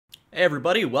Hey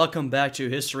everybody, welcome back to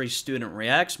History Student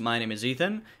Reacts. My name is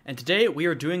Ethan, and today we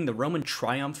are doing the Roman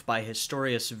Triumph by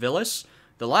Historia Civilis.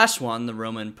 The last one, the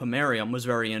Roman Pomerium, was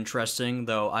very interesting,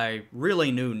 though I really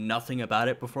knew nothing about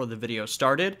it before the video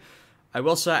started. I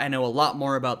will say I know a lot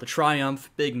more about the Triumph,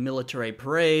 big military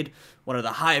parade, one of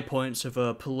the high points of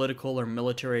a political or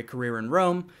military career in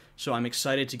Rome, so I'm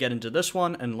excited to get into this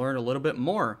one and learn a little bit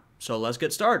more. So let's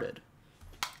get started.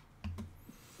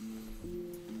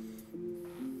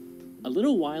 A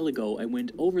little while ago, I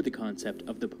went over the concept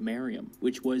of the Pomerium,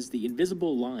 which was the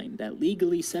invisible line that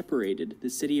legally separated the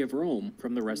city of Rome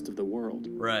from the rest of the world.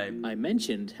 Right. I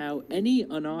mentioned how any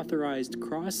unauthorized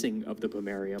crossing of the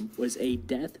Pomerium was a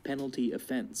death penalty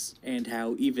offense, and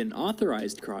how even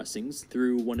authorized crossings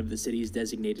through one of the city's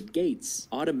designated gates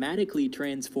automatically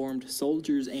transformed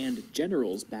soldiers and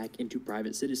generals back into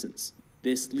private citizens.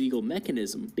 This legal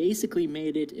mechanism basically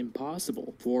made it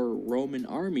impossible for Roman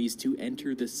armies to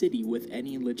enter the city with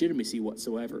any legitimacy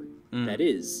whatsoever. That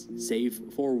is, save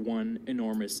for one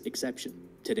enormous exception.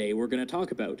 Today we're going to talk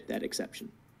about that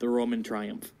exception, the Roman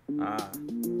Triumph.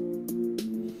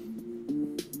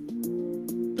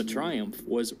 The Triumph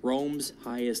was Rome's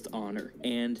highest honor,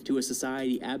 and to a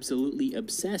society absolutely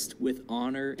obsessed with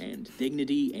honor and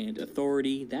dignity and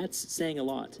authority, that's saying a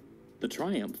lot. The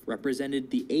Triumph represented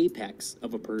the apex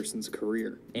of a person's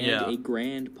career, and a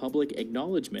grand public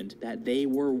acknowledgement that they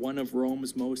were one of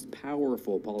Rome's most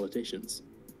powerful politicians.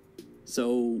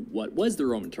 So, what was the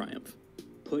Roman Triumph?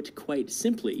 Put quite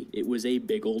simply, it was a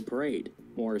big old parade.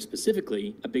 More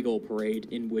specifically, a big old parade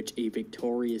in which a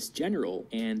victorious general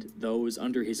and those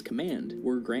under his command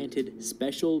were granted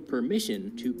special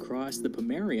permission to cross the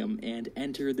Pomerium and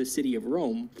enter the city of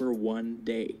Rome for one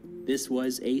day. This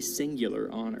was a singular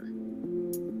honor.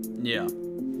 Yeah.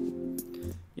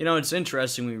 You know, it's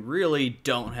interesting, we really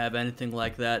don't have anything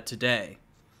like that today.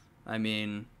 I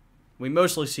mean, we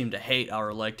mostly seem to hate our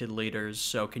elected leaders,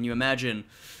 so can you imagine,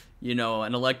 you know,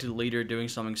 an elected leader doing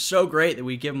something so great that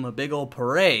we give him a big old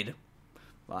parade?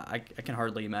 Well, I can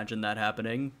hardly imagine that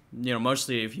happening. You know,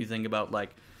 mostly if you think about,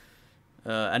 like,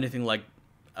 anything like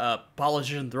a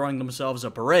politician throwing themselves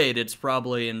a parade, it's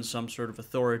probably in some sort of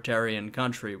authoritarian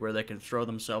country where they can throw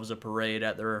themselves a parade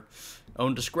at their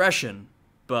own discretion.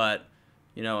 But,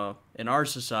 you know, in our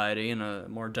society, in a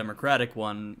more democratic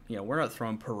one, you know, we're not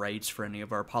throwing parades for any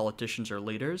of our politicians or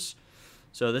leaders.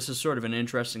 So this is sort of an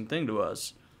interesting thing to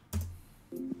us.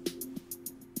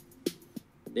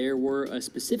 There were a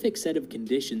specific set of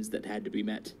conditions that had to be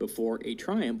met before a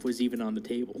triumph was even on the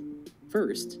table.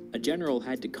 First, a general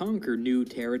had to conquer new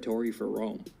territory for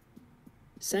Rome.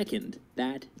 Second,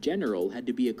 that general had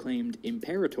to be acclaimed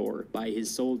imperator by his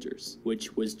soldiers,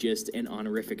 which was just an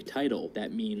honorific title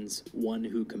that means one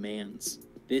who commands.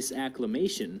 This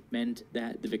acclamation meant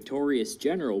that the victorious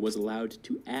general was allowed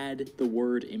to add the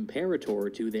word imperator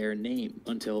to their name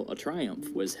until a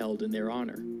triumph was held in their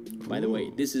honor. By the way,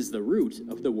 this is the root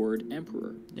of the word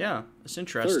emperor. Yeah, that's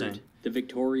interesting. Third, the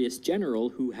victorious general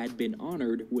who had been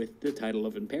honored with the title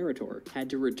of imperator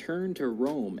had to return to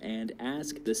Rome and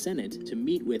ask the Senate to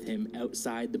meet with him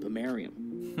outside the Pomerium.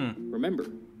 Remember,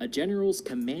 a general's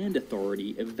command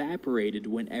authority evaporated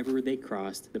whenever they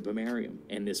crossed the Pomerium,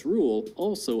 and this rule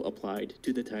also applied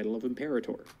to the title of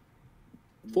imperator.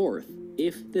 Fourth,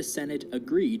 if the Senate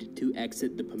agreed to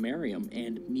exit the Pomerium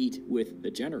and meet with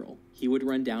the general, he would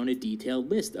run down a detailed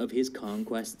list of his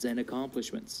conquests and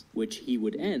accomplishments, which he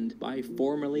would end by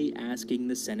formally asking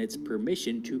the Senate's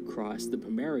permission to cross the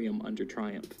Pomerium under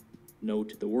triumph.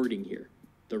 Note the wording here.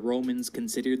 The Romans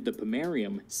considered the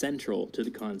Pomerium central to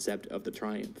the concept of the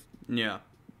triumph. Yeah.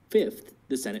 Fifth,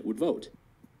 the Senate would vote.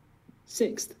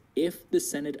 Sixth, if the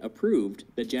Senate approved,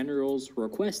 the general's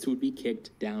request would be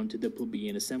kicked down to the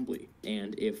plebeian assembly,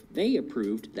 and if they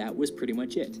approved, that was pretty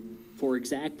much it. For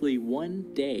exactly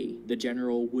one day, the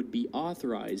general would be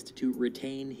authorized to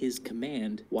retain his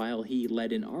command while he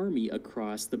led an army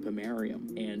across the Pomerium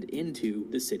and into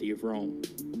the city of Rome.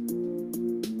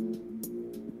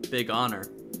 Big honor.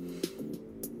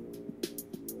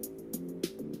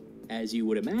 As you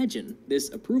would imagine, this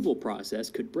approval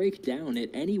process could break down at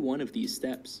any one of these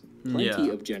steps. Plenty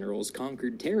of generals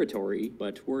conquered territory,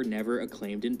 but were never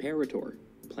acclaimed imperator.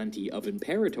 Plenty of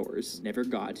imperators never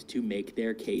got to make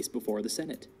their case before the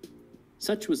Senate.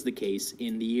 Such was the case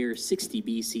in the year 60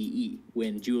 BCE,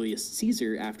 when Julius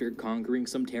Caesar, after conquering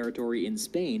some territory in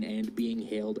Spain and being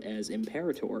hailed as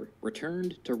imperator,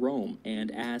 returned to Rome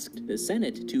and asked the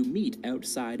Senate to meet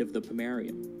outside of the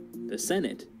Pomerium. The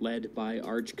Senate, led by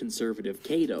arch-conservative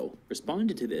Cato,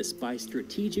 responded to this by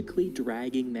strategically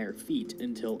dragging their feet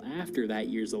until after that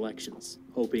year's elections,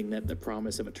 hoping that the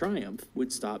promise of a triumph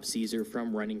would stop Caesar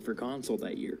from running for consul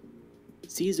that year.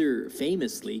 Caesar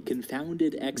famously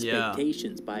confounded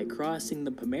expectations by crossing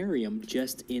the Pomerium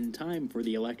just in time for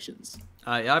the elections.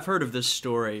 I've heard of this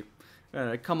story.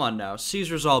 Come on now,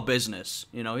 Caesar's all business.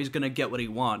 He's gonna get what he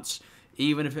wants,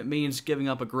 even if it means giving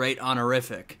up a great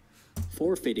honorific.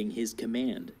 Forfeiting his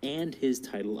command and his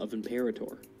title of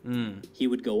Imperator. He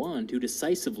would go on to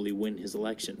decisively win his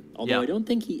election, although I don't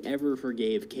think he ever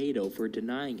forgave Cato for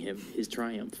denying him his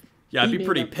triumph. Yeah, I'd be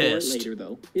pretty pissed. Later,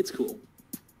 though. It's cool.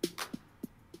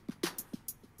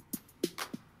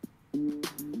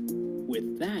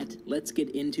 With that, let's get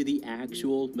into the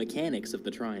actual mechanics of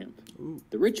the triumph.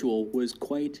 The ritual was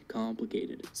quite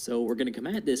complicated, so we're going to come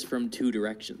at this from two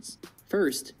directions.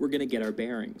 First, we're going to get our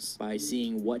bearings by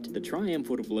seeing what the triumph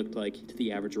would have looked like to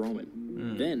the average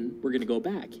Roman. Then, we're going to go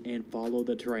back and follow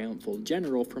the triumphal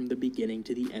general from the beginning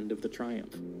to the end of the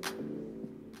triumph.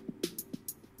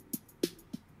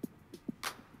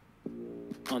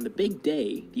 On the big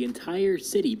day, the entire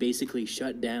city basically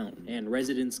shut down, and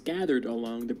residents gathered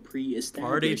along the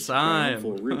pre-established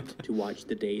triumphal route to watch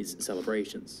the day's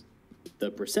celebrations. The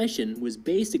procession was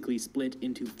basically split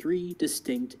into 3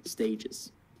 distinct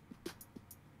stages.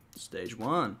 Stage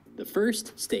 1. The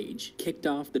first stage kicked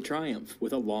off the triumph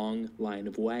with a long line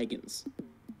of wagons.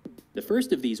 The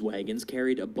first of these wagons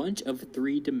carried a bunch of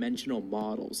 3-dimensional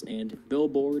models and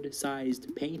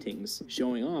billboard-sized paintings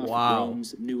showing off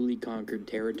Rome's newly conquered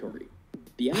territory.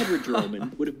 The average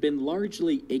Roman would have been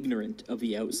largely ignorant of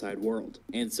the outside world,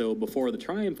 and so before the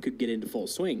triumph could get into full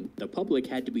swing, the public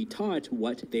had to be taught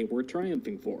what they were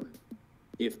triumphing for.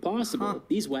 If possible,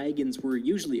 these wagons were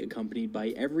usually accompanied by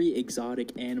every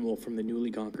exotic animal from the newly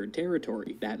conquered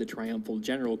territory that the triumphal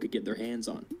general could get their hands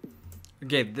on.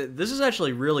 Okay, this is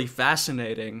actually really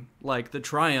fascinating. Like, the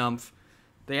triumph,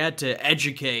 they had to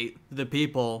educate the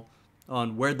people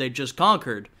on where they just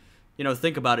conquered.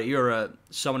 Think about it. You're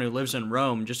someone who lives in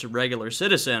Rome, just a regular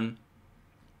citizen.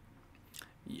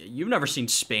 You've never seen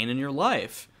Spain in your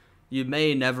life. You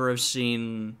may never have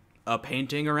seen a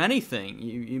painting or anything.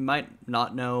 You might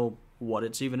not know what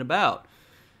it's even about.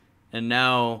 And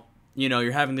now,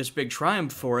 you're having this big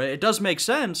triumph for it. It does make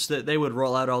sense that they would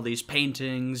roll out all these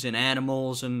paintings and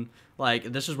animals and,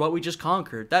 this is what we just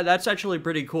conquered. That's actually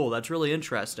pretty cool. That's really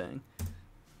interesting.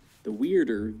 The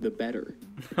weirder, the better.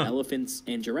 Elephants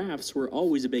and giraffes were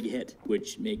always a big hit,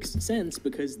 which makes sense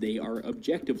because they are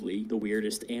objectively the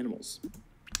weirdest animals.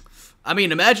 I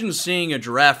mean, imagine seeing a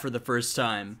giraffe for the first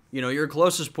time. Your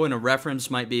closest point of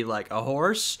reference might be like a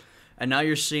horse, and now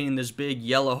you're seeing this big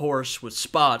yellow horse with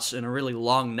spots and a really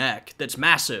long neck that's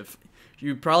massive.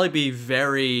 You'd probably be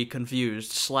very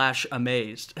confused /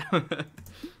 amazed.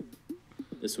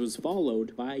 This was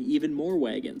followed by even more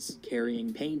wagons,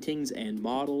 carrying paintings and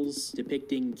models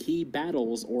depicting key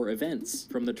battles or events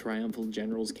from the triumphal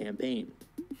general's campaign.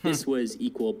 This was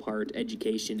equal part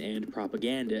education and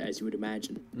propaganda, as you would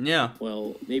imagine. Yeah.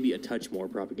 Well, maybe a touch more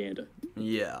propaganda.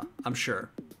 Yeah, I'm sure.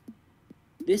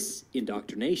 This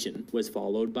indoctrination was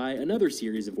followed by another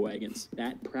series of wagons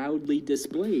that proudly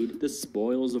displayed the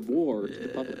spoils of war to the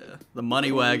public. The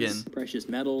money wagon. Precious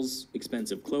metals,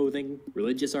 expensive clothing,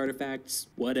 religious artifacts,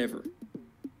 whatever.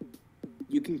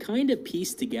 You can kind of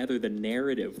piece together the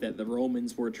narrative that the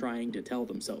Romans were trying to tell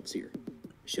themselves here.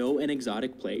 Show an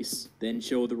exotic place, then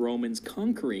show the Romans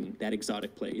conquering that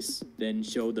exotic place, then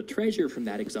show the treasure from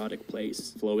that exotic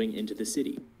place flowing into the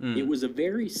city. It was a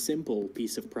very simple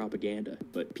piece of propaganda,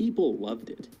 but people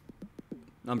loved it.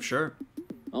 I'm sure.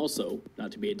 Also,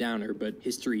 not to be a downer, but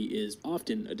history is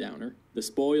often a downer. The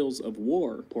spoils of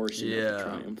war portion of the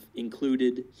triumph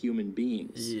included human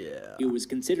beings. Yeah. It was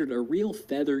considered a real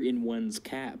feather in one's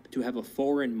cap to have a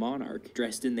foreign monarch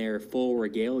dressed in their full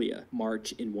regalia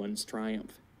march in one's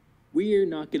triumph. We're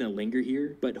not going to linger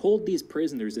here, but hold these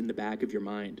prisoners in the back of your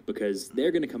mind, because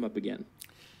they're going to come up again.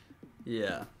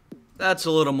 Yeah. That's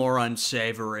a little more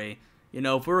unsavory.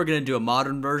 If we were going to do a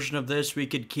modern version of this, we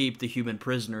could keep the human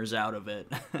prisoners out of it.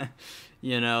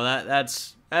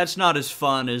 That's not as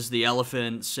fun as the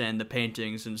elephants and the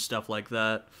paintings and stuff like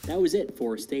that. That was it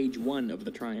for stage 1 of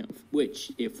the triumph,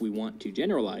 which, if we want to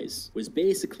generalize, was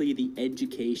basically the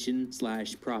education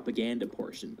 / propaganda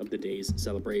portion of the day's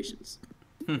celebrations.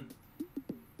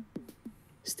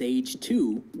 Stage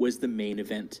 2 was the main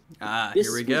event.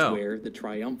 Here we go. This was where the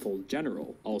triumphal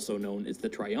general, also known as the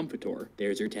triumphator,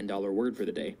 there's your $10 word for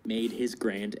the day, made his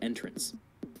grand entrance.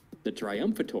 The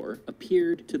triumphator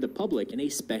appeared to the public in a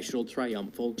special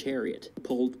triumphal chariot,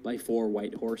 pulled by 4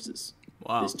 white horses.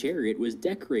 Wow. This chariot was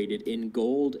decorated in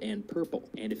gold and purple,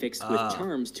 and affixed with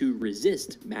charms to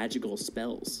resist magical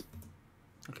spells.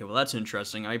 Okay, well that's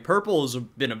interesting. Purple has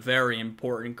been a very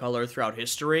important color throughout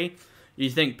history. You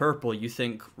think purple, you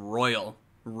think royal.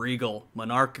 regal,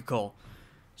 monarchical.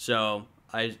 So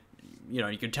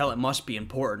you can tell it must be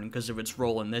important because of its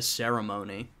role in this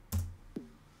ceremony.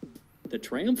 The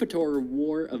Triumphator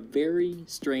wore a very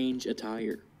strange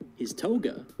attire. His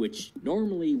toga, which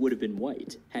normally would have been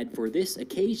white, had for this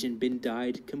occasion been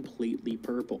dyed completely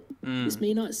purple. This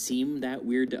may not seem that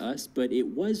weird to us, but it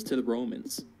was to the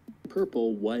Romans.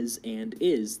 Purple was and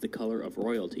is the color of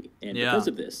royalty, and because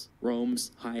of this,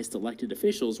 Rome's highest elected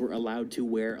officials were allowed to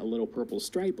wear a little purple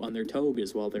stripe on their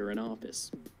togas while they're in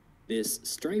office. This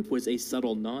stripe was a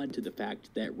subtle nod to the fact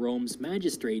that Rome's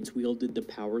magistrates wielded the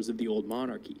powers of the old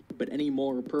monarchy, but any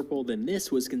more purple than this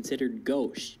was considered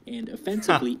gauche and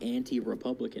offensively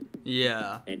anti-republican.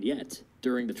 Yeah. And yet,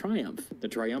 during the triumph, the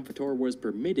Triumphator was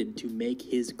permitted to make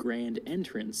his grand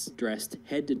entrance dressed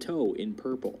head to toe in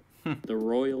purple. The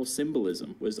royal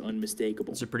symbolism was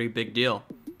unmistakable. It's a pretty big deal.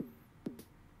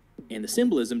 And the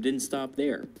symbolism didn't stop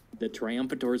there. The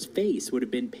Triumphator's face would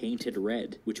have been painted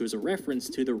red, which was a reference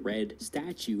to the red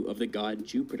statue of the god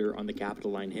Jupiter on the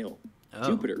Capitoline Hill. Oh.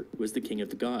 Jupiter was the king of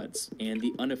the gods, and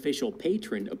the unofficial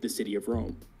patron of the city of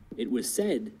Rome. It was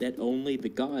said that only the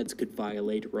gods could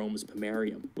violate Rome's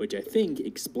pomerium, which I think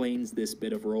explains this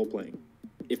bit of role-playing.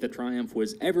 If the triumph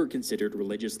was ever considered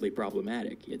religiously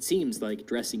problematic, it seems like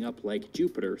dressing up like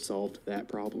Jupiter solved that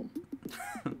problem.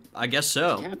 I guess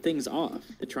so. To cap things off,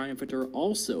 the Triumphator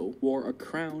also wore a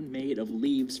crown made of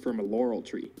leaves from a laurel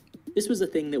tree. This was a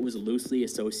thing that was loosely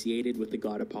associated with the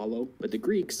god Apollo, but the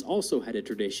Greeks also had a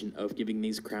tradition of giving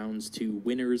these crowns to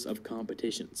winners of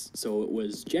competitions, so it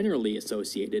was generally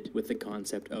associated with the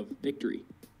concept of victory.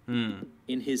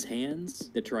 In his hands,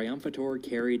 the Triumphator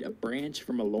carried a branch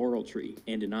from a laurel tree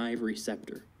and an ivory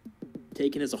scepter.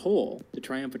 Taken as a whole, the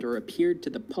Triumphator appeared to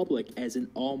the public as an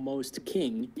almost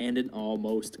king and an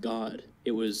almost god.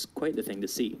 It was quite the thing to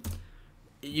see.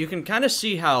 You can kind of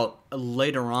see how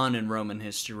later on in Roman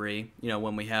history,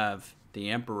 when we have the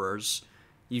emperors,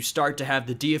 you start to have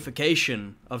the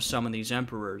deification of some of these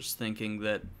emperors, thinking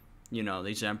that,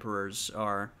 these emperors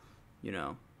are,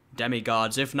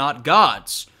 demigods, if not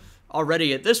gods.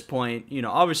 Already at this point,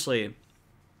 obviously,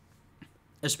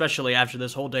 especially after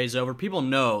this whole day's over, people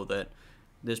know that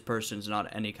this person's not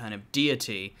any kind of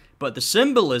deity, but the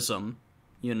symbolism,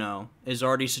 is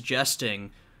already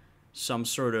suggesting some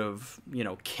sort of,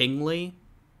 kingly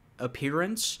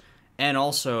appearance, and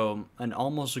also an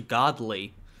almost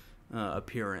godly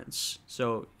appearance.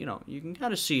 So, you can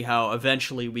kind of see how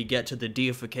eventually we get to the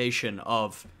deification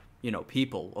of,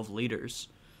 people, of leaders.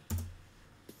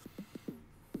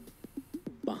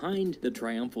 Behind the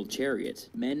triumphal chariot,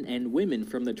 men and women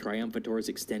from the Triumphator's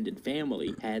extended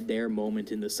family had their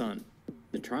moment in the sun.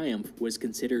 The triumph was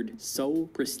considered so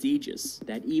prestigious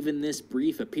that even this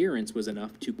brief appearance was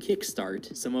enough to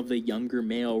kickstart some of the younger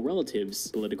male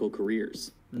relatives' political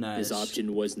careers. Nice. This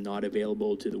option was not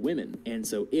available to the women, and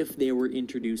so if they were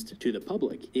introduced to the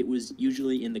public, it was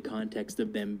usually in the context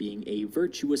of them being a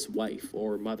virtuous wife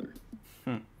or mother.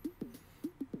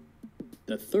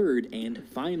 The third and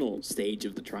final stage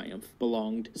of the triumph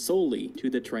belonged solely to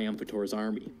the Triumphator's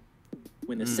army.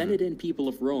 When the Senate and people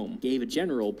of Rome gave a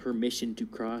general permission to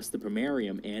cross the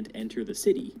pomerium and enter the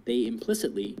city, they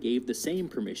implicitly gave the same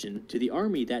permission to the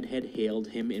army that had hailed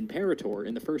him imperator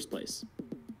in the first place.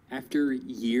 After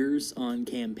years on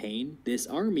campaign, this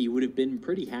army would have been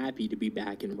pretty happy to be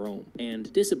back in Rome,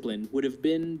 and discipline would have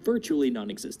been virtually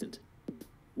non-existent.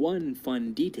 One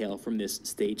fun detail from this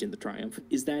stage in the triumph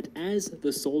is that as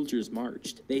the soldiers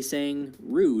marched, they sang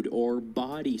rude or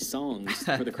bawdy songs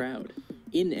for the crowd.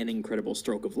 In an incredible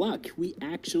stroke of luck, we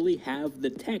actually have the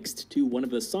text to one of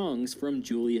the songs from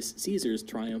Julius Caesar's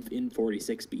triumph in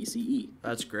 46 BCE.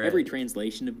 That's great. Every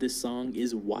translation of this song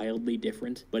is wildly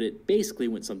different, but it basically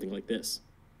went something like this.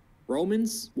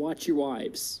 Romans, watch your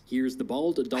wives. Here's the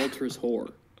bald adulterous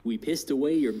whore. We pissed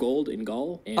away your gold in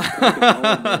Gaul and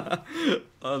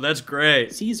Oh, that's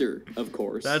great. Caesar, of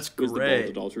course, That's was the great. bald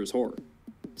adulterous whore.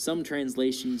 Some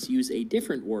translations use a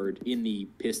different word in the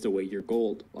pissed away your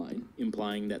gold line,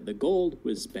 implying that the gold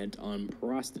was spent on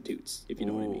prostitutes, if you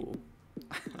know what I mean.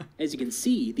 As you can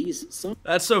see, these songs...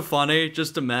 That's so funny.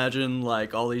 Just imagine,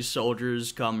 all these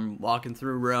soldiers come walking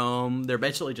through Rome. They're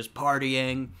basically just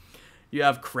partying. You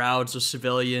have crowds of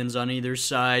civilians on either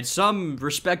side. Some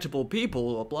respectable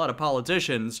people, a lot of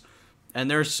politicians, and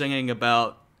they're singing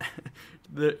about,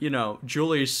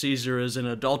 Julius Caesar is an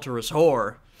adulterous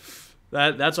whore.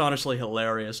 That's honestly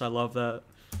hilarious. I love that.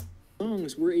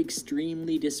 Songs were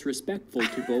extremely disrespectful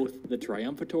to both the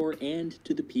Triumphator and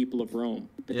to the people of Rome.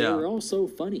 But they were also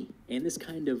funny, and this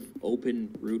kind of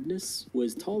open rudeness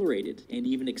was tolerated and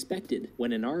even expected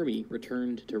when an army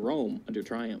returned to Rome under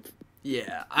triumph.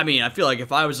 Yeah, I mean, I feel like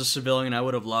if I was a civilian, I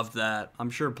would have loved that. I'm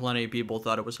sure plenty of people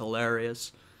thought it was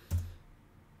hilarious.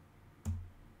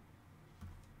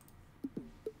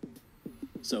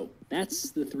 So, that's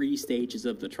the 3 stages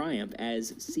of the triumph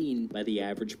as seen by the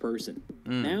average person.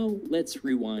 Now, let's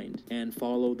rewind and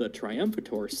follow the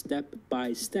triumphator step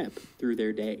by step through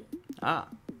their day. Ah.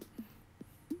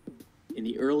 In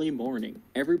the early morning,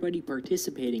 everybody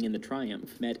participating in the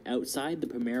triumph met outside the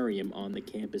pomerium on the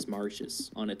campus marshes,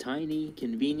 on a tiny,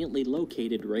 conveniently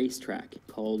located racetrack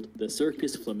called the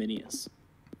Circus Flaminius.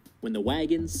 When the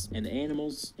wagons and the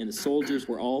animals and the soldiers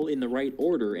were all in the right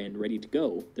order and ready to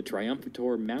go, the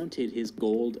triumphator mounted his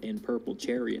gold and purple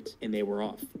chariot, and they were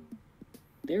off.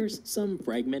 There's some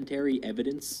fragmentary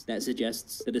evidence that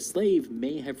suggests that a slave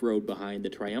may have rode behind the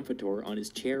triumphator on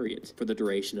his chariot for the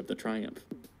duration of the triumph.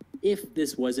 If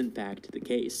this was in fact the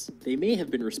case, they may have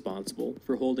been responsible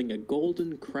for holding a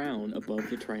golden crown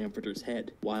above the triumphator's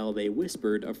head, while they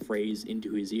whispered a phrase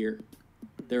into his ear.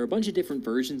 There are a bunch of different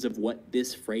versions of what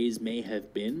this phrase may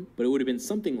have been, but it would have been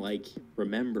something like,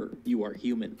 "Remember, you are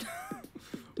human."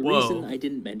 The reason I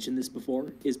didn't mention this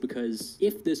before is because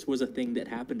if this was a thing that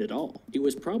happened at all, it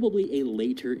was probably a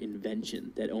later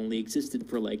invention that only existed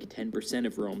for like 10%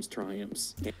 of Rome's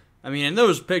triumphs. I mean, in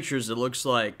those pictures, it looks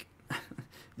like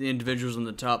the individuals in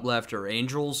the top left are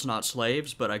angels, not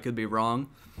slaves, but I could be wrong.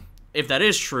 If that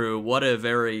is true, what a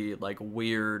very, like,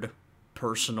 weird,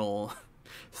 personal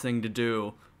thing to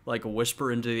do. Like,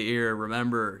 whisper into the ear,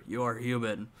 "Remember, you are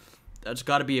human." That's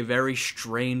got to be a very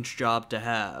strange job to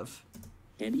have.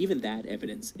 And even that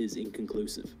evidence is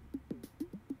inconclusive.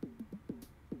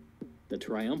 The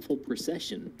triumphal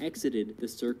procession exited the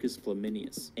Circus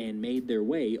Flaminius and made their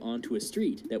way onto a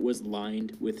street that was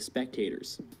lined with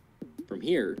spectators. From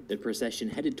here, the procession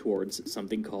headed towards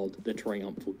something called the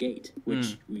Triumphal Gate,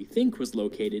 which we think was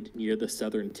located near the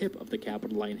southern tip of the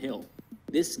Capitoline Hill.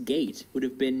 This gate would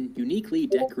have been uniquely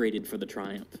decorated for the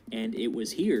triumph, and it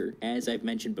was here, as I've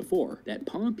mentioned before, that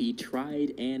Pompey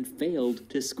tried and failed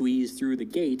to squeeze through the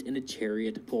gate in a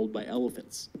chariot pulled by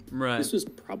elephants. Right. This was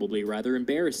probably rather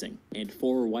embarrassing, and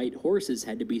 4 white horses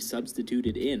had to be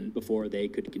substituted in before they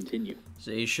could continue.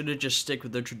 So you should have just stick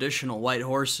with the traditional white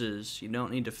horses. You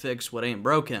don't need to fix what ain't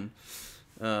broken.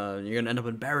 You're going to end up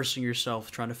embarrassing yourself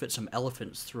trying to fit some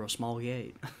elephants through a small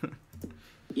gate.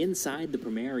 Inside the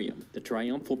pomerium, the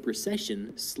triumphal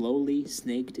procession slowly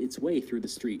snaked its way through the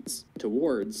streets,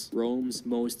 towards Rome's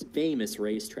most famous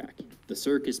racetrack, the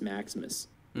Circus Maximus.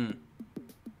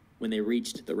 When they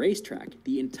reached the racetrack,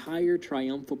 the entire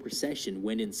triumphal procession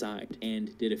went inside,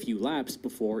 and did a few laps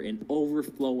before an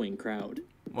overflowing crowd.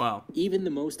 Wow. Even the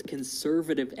most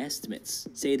conservative estimates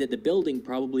say that the building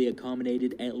probably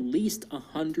accommodated at least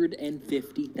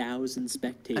 150,000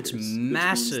 spectators. That's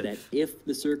massive. Which means that if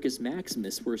the Circus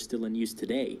Maximus were still in use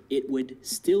today, it would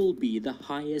still be the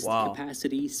highest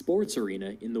capacity sports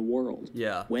arena in the world.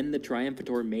 Yeah. When the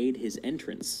Triumphator made his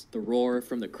entrance, the roar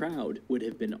from the crowd would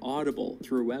have been audible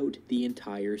throughout the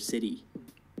entire city.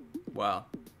 Wow.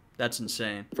 That's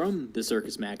insane. From the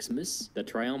Circus Maximus, the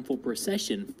triumphal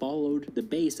procession followed the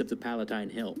base of the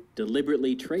Palatine Hill,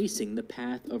 deliberately tracing the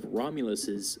path of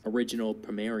Romulus's original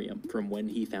pomerium from when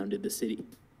he founded the city.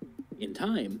 In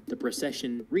time, the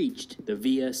procession reached the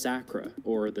Via Sacra,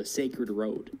 or the Sacred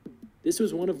Road. This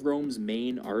was one of Rome's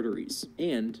main arteries,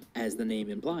 and, as the name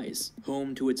implies,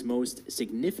 home to its most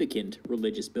significant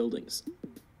religious buildings.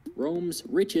 Rome's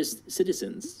richest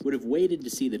citizens would have waited to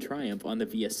see the triumph on the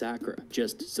Via Sacra,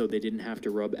 just so they didn't have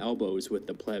to rub elbows with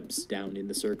the plebs down in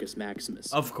the Circus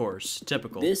Maximus. Of course,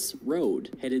 typical. This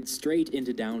road headed straight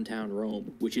into downtown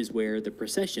Rome, which is where the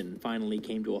procession finally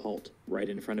came to a halt, right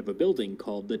in front of a building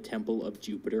called the Temple of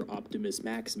Jupiter Optimus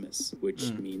Maximus,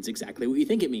 which means exactly what you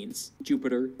think it means.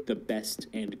 Jupiter, the best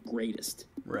and greatest.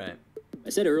 Right. I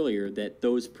said earlier that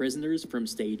those prisoners from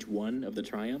stage 1 of the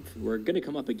triumph were going to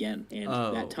come up again, and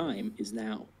that time is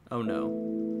now. Oh no.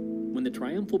 When the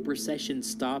triumphal procession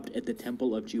stopped at the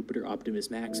Temple of Jupiter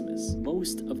Optimus Maximus,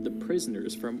 most of the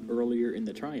prisoners from earlier in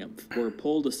the triumph were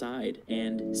pulled aside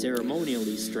and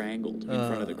ceremonially strangled in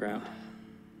front of the crowd.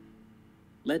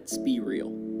 Let's be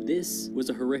real. This was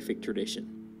a horrific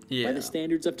tradition. Yeah. By the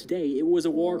standards of today, it was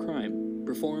a war crime,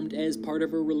 performed as part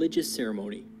of a religious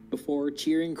ceremony, before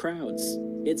cheering crowds.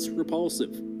 It's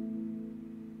repulsive.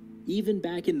 Even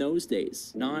back in those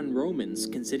days, non-Romans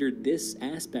considered this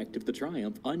aspect of the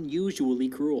triumph unusually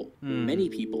cruel. Many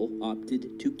people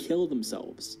opted to kill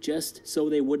themselves, just so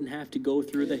they wouldn't have to go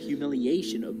through the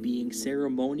humiliation of being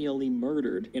ceremonially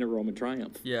murdered in a Roman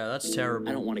triumph. Yeah, that's terrible.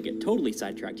 I don't want to get totally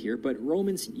sidetracked here, but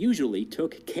Romans usually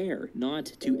took care not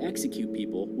to execute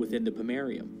people within the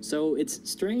Pomerium. So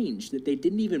it's strange that they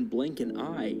didn't even blink an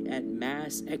eye at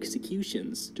mass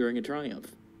executions during a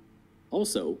triumph.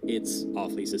 Also, it's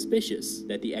awfully suspicious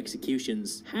that the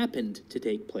executions happened to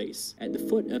take place at the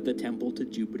foot of the temple to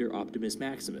Jupiter Optimus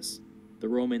Maximus. The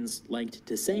Romans liked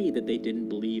to say that they didn't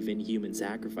believe in human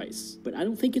sacrifice, but I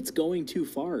don't think it's going too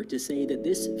far to say that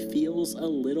this feels a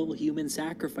little human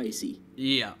sacrificey.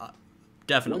 Yeah,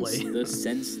 definitely. Once the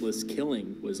senseless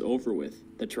killing was over with,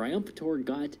 the Triumphator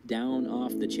got down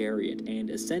off the chariot and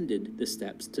ascended the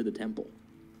steps to the temple.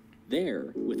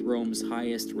 There, with Rome's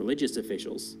highest religious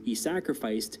officials, he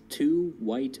sacrificed 2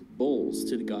 white bulls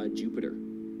to the god Jupiter.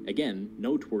 Again,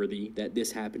 noteworthy that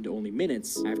this happened only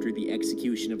minutes after the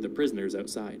execution of the prisoners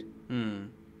outside.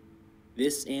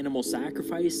 This animal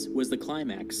sacrifice was the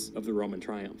climax of the Roman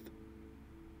triumph.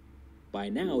 By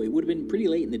now, it would have been pretty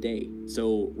late in the day,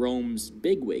 so Rome's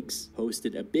bigwigs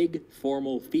hosted a big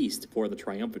formal feast for the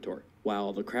Triumphator,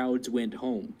 while the crowds went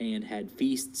home and had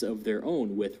feasts of their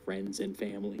own with friends and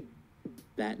family.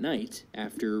 That night,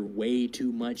 after way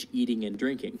too much eating and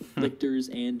drinking, lictors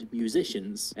and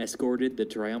musicians escorted the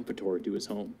Triumphator to his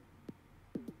home.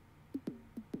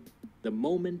 The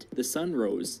moment the sun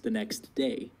rose the next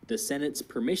day, the Senate's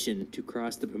permission to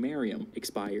cross the Pomerium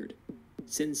expired.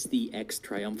 Since the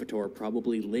ex-Triumphator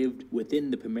probably lived within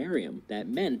the Pomerium, that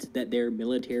meant that their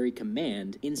military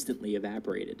command instantly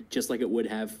evaporated, just like it would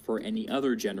have for any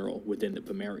other general within the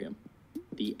Pomerium.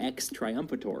 The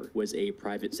ex-Triumphator was a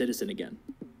private citizen again.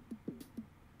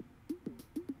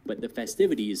 But the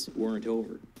festivities weren't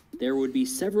over. There would be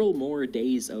several more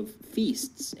days of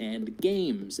feasts and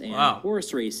games and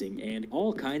horse racing and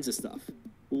all kinds of stuff.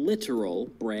 Literal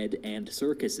bread and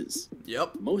circuses.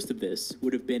 Yep. Most of this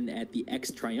would have been at the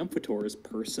ex-Triumphator's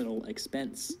personal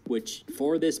expense, which,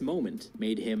 for this moment,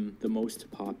 made him the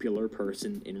most popular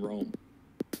person in Rome.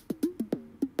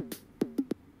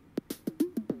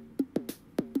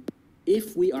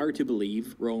 If we are to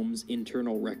believe Rome's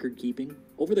internal record-keeping,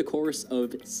 over the course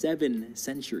of 7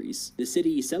 centuries, the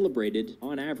city celebrated,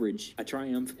 on average, a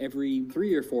triumph every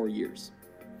 3 or 4 years.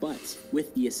 But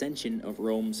with the ascension of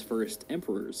Rome's first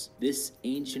emperors, this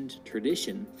ancient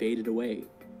tradition faded away.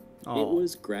 It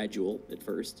was gradual at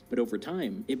first, but over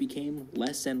time, it became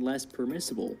less and less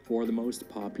permissible for the most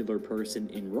popular person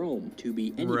in Rome to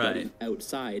be anybody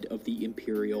outside of the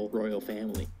imperial royal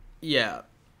family. Yeah.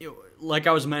 Like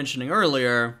I was mentioning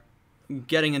earlier,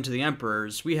 getting into the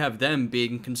emperors, we have them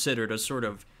being considered a sort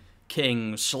of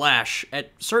king / at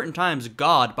certain times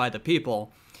god by the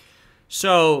people.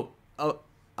 So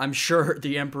I'm sure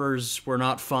the emperors were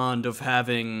not fond of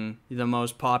having the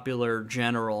most popular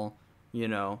general,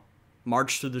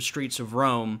 march through the streets of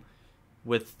Rome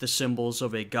with the symbols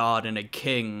of a god and a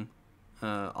king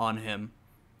on him,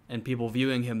 and people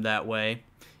viewing him that way.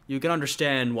 You can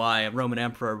understand why a Roman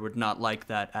emperor would not like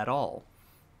that at all.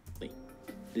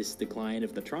 This decline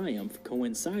of the triumph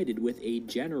coincided with a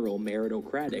general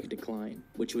meritocratic decline,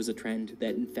 which was a trend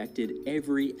that infected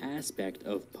every aspect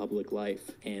of public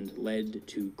life and led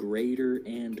to greater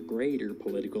and greater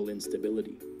political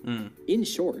instability. In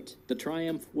short, the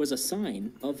triumph was a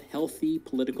sign of healthy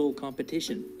political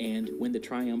competition, and when the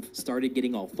triumph started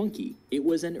getting all funky, it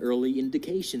was an early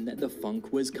indication that the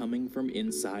funk was coming from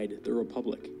inside the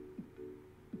Republic.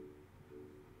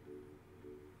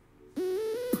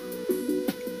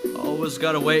 Always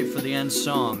gotta wait for the end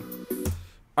song.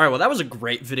 Alright, well that was a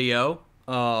great video.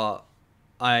 I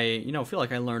feel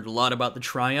like I learned a lot about the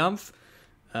Triumph.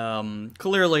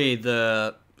 Clearly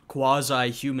the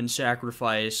quasi-human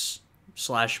sacrifice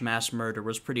 / mass murder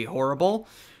was pretty horrible.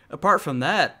 Apart from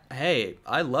that, hey,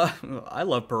 I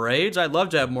love parades. I'd love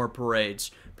to have more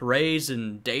parades. Parades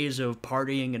and days of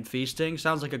partying and feasting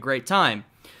sounds like a great time.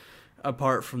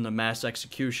 Apart from the mass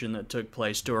execution that took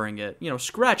place during it.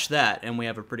 Scratch that, and we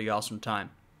have a pretty awesome time.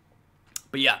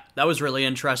 But yeah, that was really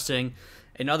interesting.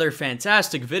 Another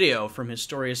fantastic video from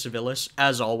Historia Civilis,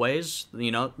 as always.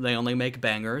 They only make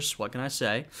bangers, what can I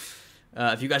say?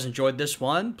 If you guys enjoyed this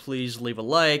one, please leave a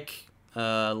like,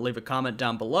 leave a comment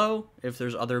down below if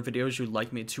there's other videos you'd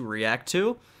like me to react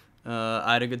to.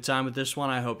 I had a good time with this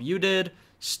one, I hope you did.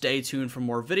 Stay tuned for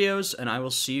more videos, and I will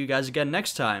see you guys again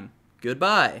next time.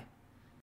 Goodbye!